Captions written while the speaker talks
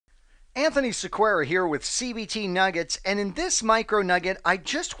Anthony Sequeira here with CBT Nuggets, and in this micro nugget, I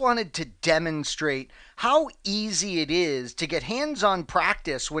just wanted to demonstrate how easy it is to get hands-on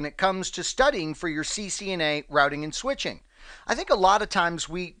practice when it comes to studying for your CCNA Routing and Switching. I think a lot of times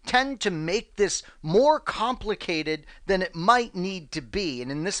we tend to make this more complicated than it might need to be,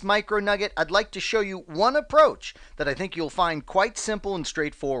 and in this micro nugget, I'd like to show you one approach that I think you'll find quite simple and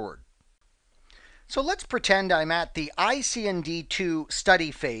straightforward. So let's pretend I'm at the ICND2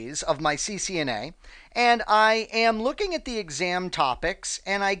 study phase of my CCNA, and I am looking at the exam topics,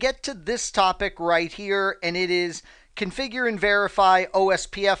 and I get to this topic right here, and it is Configure and Verify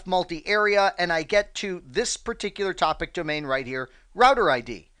OSPF Multi-Area, and I get to this particular topic domain right here, Router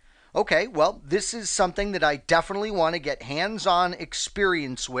ID. Okay, well, this is something that I definitely want to get hands-on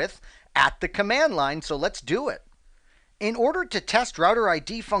experience with at the command line, so let's do it. In order to test router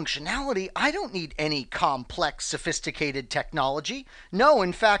ID functionality, I don't need any complex, sophisticated technology. No,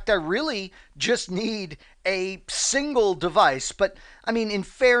 in fact, I really just need a single device. But, I mean, in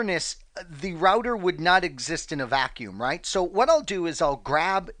fairness, the router would not exist in a vacuum, right? So what I'll do is I'll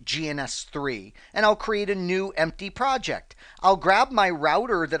grab GNS3 and I'll create a new empty project. I'll grab my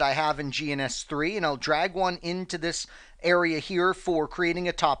router that I have in GNS3 and I'll drag one into this area here for creating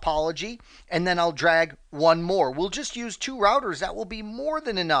a topology, and then I'll drag one more. We'll just use two routers. That will be more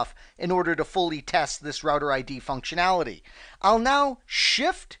than enough in order to fully test this router ID functionality. I'll now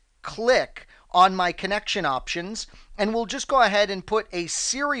shift click on my connection options, and we'll just go ahead and put a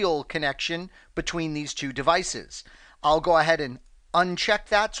serial connection between these two devices. I'll go ahead and uncheck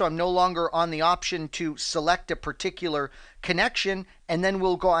that so I'm no longer on the option to select a particular connection, and then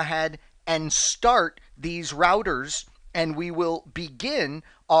we'll go ahead and start these routers, and we will begin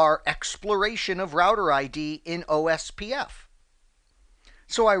our exploration of router ID in OSPF.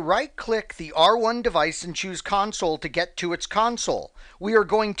 So I right-click the R1 device and choose console to get to its console. We are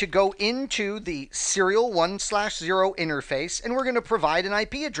going to go into the serial 1/0 interface, and we're going to provide an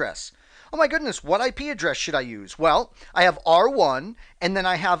IP address. Oh my goodness, what IP address should I use? Well, I have R1, and then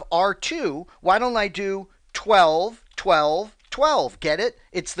I have R2. Why don't I do 12, 12, 12, get it?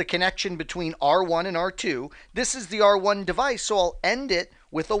 It's the connection between R1 and R2. This is the R1 device, so I'll end it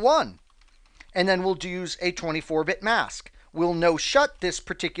with a 1. And then we'll use a 24-bit mask. We'll no-shut this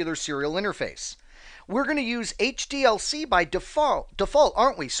particular serial interface. We're going to use HDLC by default,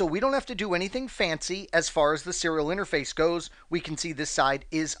 aren't we? So we don't have to do anything fancy as far as the serial interface goes. We can see this side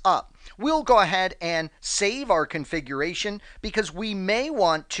is up. We'll go ahead and save our configuration because we may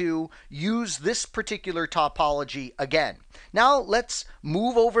want to use this particular topology again. Now let's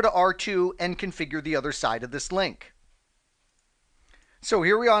move over to R2 and configure the other side of this link. So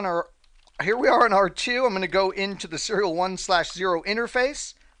here we are on R2. I'm going to go into the serial 1/0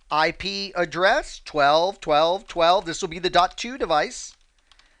 interface. IP address 12, 12, 12. This will be the .2 device.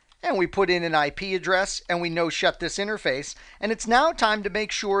 And we put in an IP address and we no-shut this interface. And it's now time to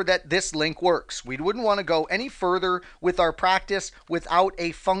make sure that this link works. We wouldn't want to go any further with our practice without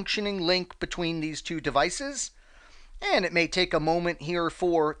a functioning link between these two devices. And it may take a moment here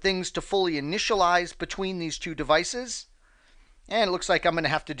for things to fully initialize between these two devices. And it looks like I'm going to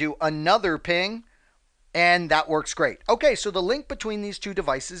have to do another ping. And that works great. Okay, so the link between these two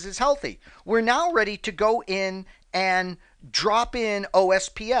devices is healthy. We're now ready to go in and drop in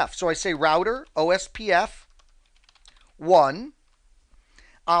OSPF. So I say router OSPF 1.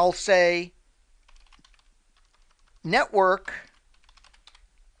 I'll say network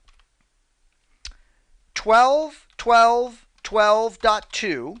 12, 12,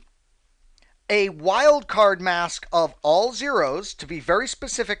 12.2. A wildcard mask of all zeros to be very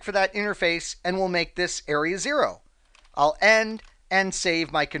specific for that interface, and we'll make this area 0. I'll end and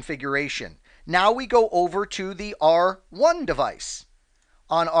save my configuration. Now we go over to the R1 device.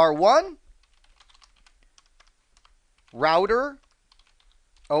 On R1, router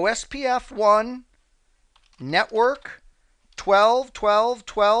OSPF 1 network 12, 12,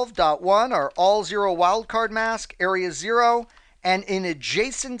 12.1 are all 0 wildcard mask, area 0. And an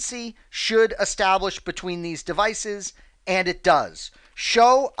adjacency should establish between these devices, and it does.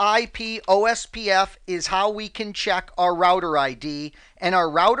 Show IP OSPF is how we can check our router ID, and our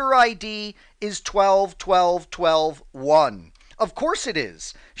router ID is 12, 12, 12, 1. Of course it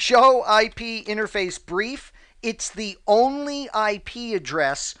is. Show IP interface brief. It's the only IP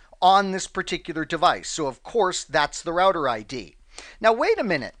address on this particular device. So of course that's the router ID. Now wait a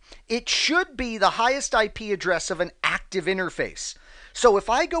minute. It should be the highest IP address of an active interface. So if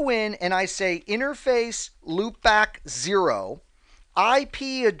I go in and I say interface loopback 0,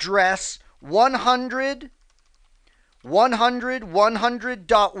 IP address 100, 100,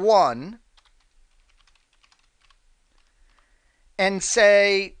 100.1, and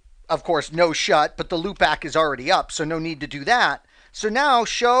say of course, no shut, but the loopback is already up, so no need to do that. So now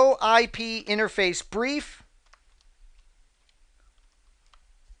show IP interface brief.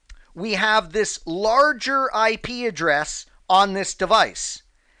 We have this larger IP address on this device.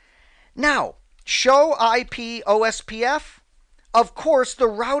 Now, show IP OSPF. Of course, the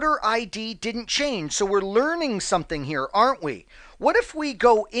router ID didn't change, so we're learning something here, aren't we? What if we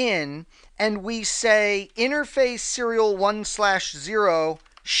go in and we say interface serial 1/0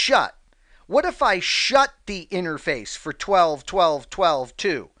 shut? What if I shut the interface for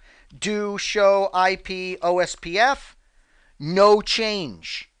 12.12.12.2? Do show IP OSPF? No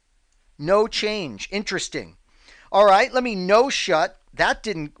change. No change. Interesting. All right, let me no shut. That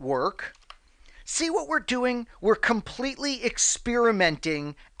didn't work. See what we're doing? We're completely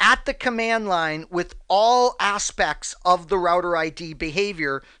experimenting at the command line with all aspects of the router ID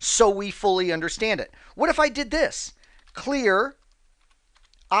behavior so we fully understand it. What if I did this? Clear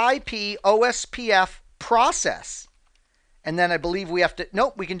IP OSPF process. And then I believe we have to,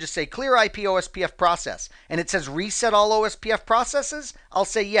 nope, we can just say clear IP OSPF process. And it says reset all OSPF processes. I'll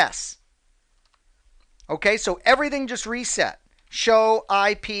say yes. Okay, so everything just reset. Show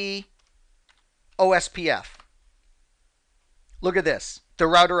IP OSPF. Look at this. The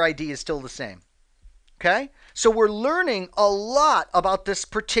router ID is still the same. Okay, so we're learning a lot about this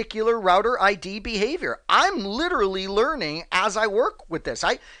particular router ID behavior. I'm literally learning as I work with this.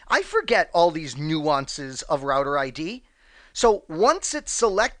 I forget all these nuances of router ID. So once it's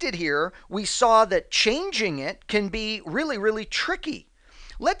selected here, we saw that changing it can be really, really tricky.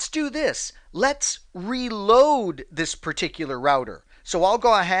 Let's do this. Let's reload this particular router. So I'll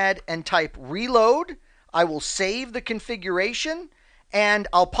go ahead and type reload. I will save the configuration and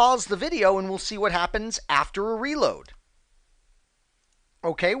I'll pause the video and we'll see what happens after a reload.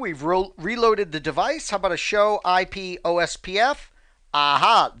 Okay, we've reloaded the device. How about a show IP OSPF?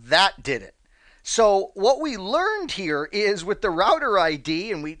 Aha, that did it. So what we learned here is with the router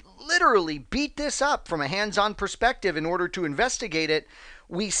ID, and we literally beat this up from a hands-on perspective in order to investigate it,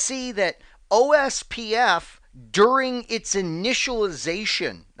 we see that OSPF during its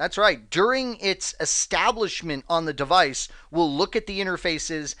initialization, that's right, during its establishment on the device, will look at the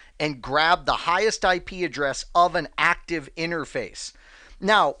interfaces and grab the highest IP address of an active interface.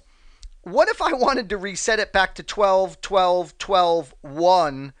 Now, what if I wanted to reset it back to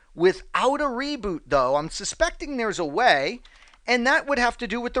 12.12.12.1 without a reboot, though? I'm suspecting there's a way, and that would have to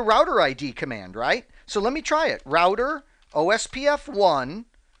do with the router ID command, right? So let me try it. Router OSPF1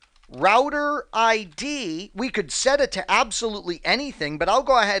 router ID, we could set it to absolutely anything, but I'll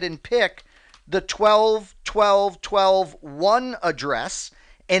go ahead and pick the 12.12.12.1 address,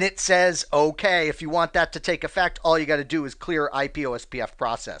 and it says, okay, if you want that to take effect, all you got to do is clear IP OSPF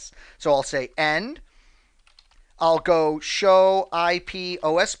process. So I'll say end. I'll go show IP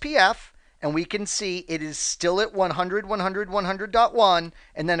OSPF, and we can see it is still at 100, 100, 100.1.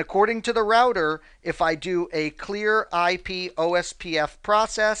 And then according to the router, if I do a clear IP OSPF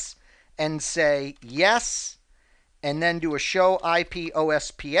process and say yes, and then do a show IP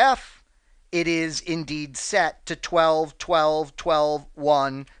OSPF, it is indeed set to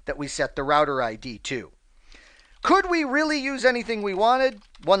 12.12.12.1 that we set the router ID to. Could we really use anything we wanted?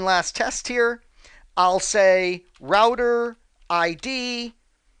 One last test here. I'll say router ID,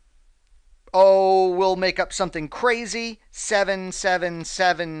 we'll make up something crazy,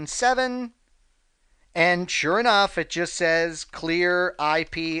 7777, and sure enough, it just says clear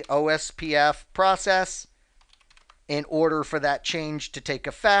IP OSPF process. In order for that change to take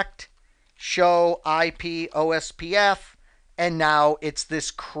effect, show IP OSPF, and now it's this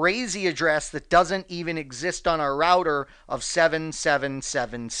crazy address that doesn't even exist on our router of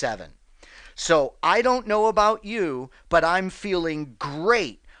 7777. So I don't know about you, but I'm feeling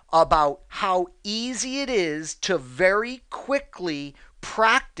great about how easy it is to very quickly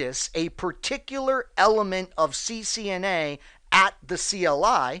practice a particular element of CCNA at the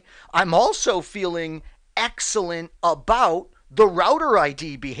CLI. I'm also feeling excellent about the router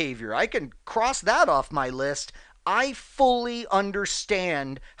ID behavior. I can cross that off my list. I fully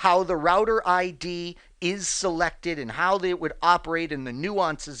understand how the router ID is selected and how they would operate and the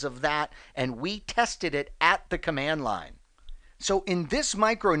nuances of that, and we tested it at the command line. So in this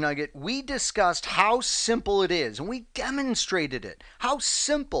MicroNugget, we discussed how simple it is, and we demonstrated it, how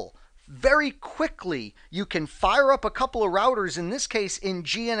simple, very quickly, you can fire up a couple of routers, in this case in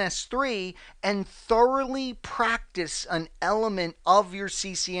GNS3, and thoroughly practice an element of your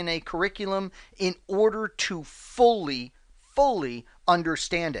CCNA curriculum in order to fully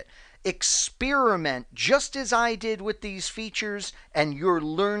understand it. Experiment just as I did with these features, and your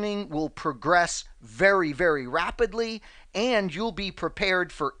learning will progress very, very rapidly, and you'll be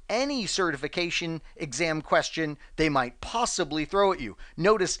prepared for any certification exam question they might possibly throw at you.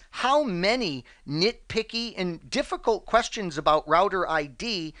 Notice how many nitpicky and difficult questions about router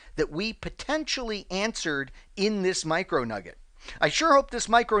ID that we potentially answered in this MicroNugget. I sure hope this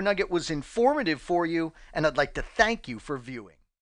MicroNugget was informative for you, and I'd like to thank you for viewing.